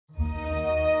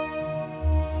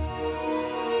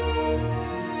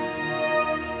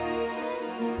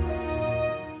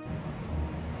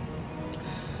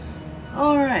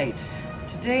right,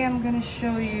 today I'm going to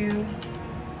show you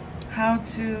how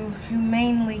to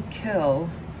humanely kill.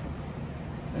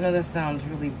 I know that sounds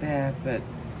really bad, but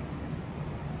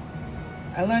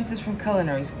I learned this from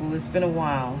culinary school. It's been a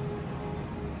while.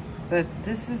 But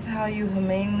this is how you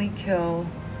humanely kill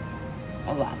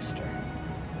a lobster.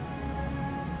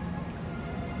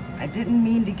 I didn't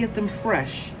mean to get them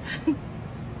fresh,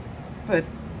 but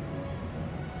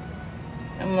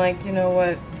I'm like, you know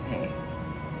what? Hey,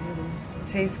 it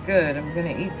tastes good. I'm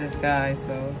gonna eat this guy,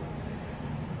 so.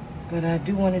 But I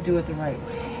do want to do it the right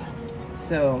way.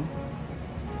 So,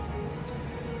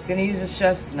 I'm gonna use a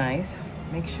chef's knife.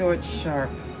 Make sure it's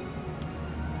sharp.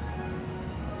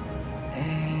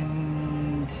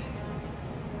 And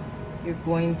you're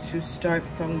going to start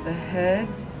from the head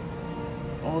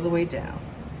all the way down.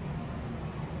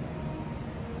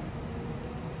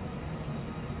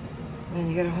 And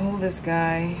you gotta hold this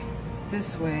guy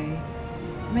this way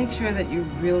to make sure that you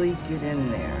really get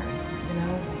in there, you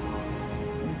know?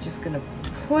 You're just gonna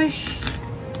push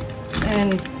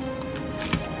and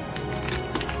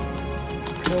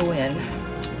go in.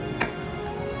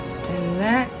 And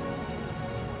that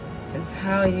is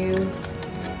how you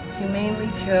humanely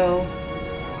kill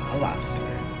a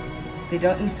lobster. They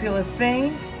don't feel a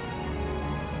thing.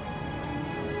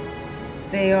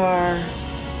 They are,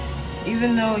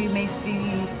 even though you may see,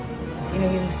 you know,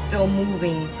 him still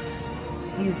moving,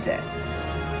 he's dead.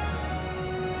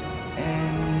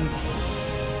 And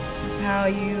this is how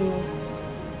you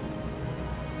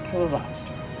kill a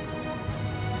lobster.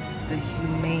 The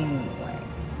humane way.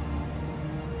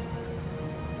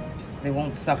 So they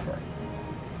won't suffer.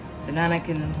 So now I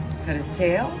can cut his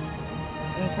tail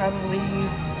and probably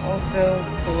also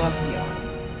pull off the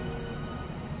arms.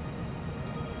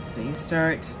 So you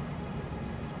start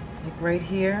like right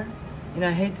here. You know,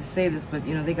 I hate to say this, but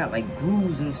you know, they got like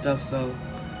grooves and stuff, so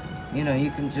you know,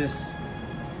 you can just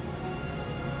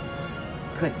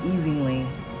cut evenly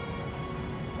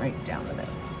right down the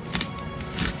middle.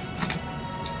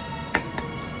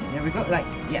 And there we go. Like,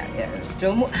 yeah, they're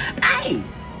still moving. Hey,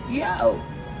 yo,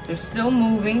 they're still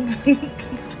moving.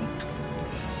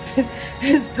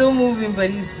 It's still moving, but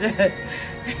he's dead.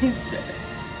 He's dead.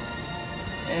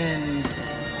 And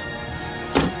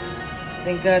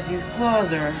thank God these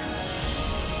claws are.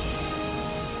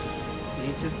 So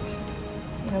you just,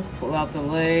 you know, pull out the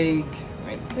leg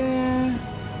right there.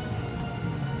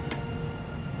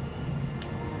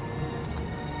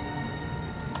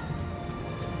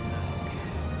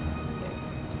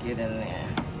 Okay. Get in there.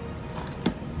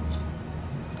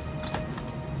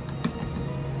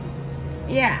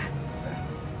 Yeah. So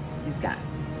he's gone.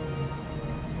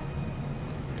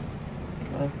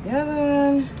 Off the other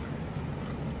one.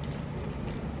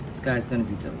 This guy's gonna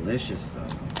be delicious though.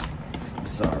 I'm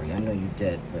sorry, I know you're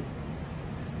dead, but.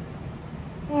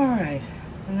 Alright,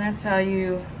 and that's how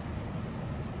you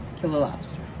kill a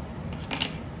lobster.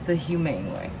 The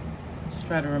humane way. Just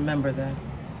try to remember that.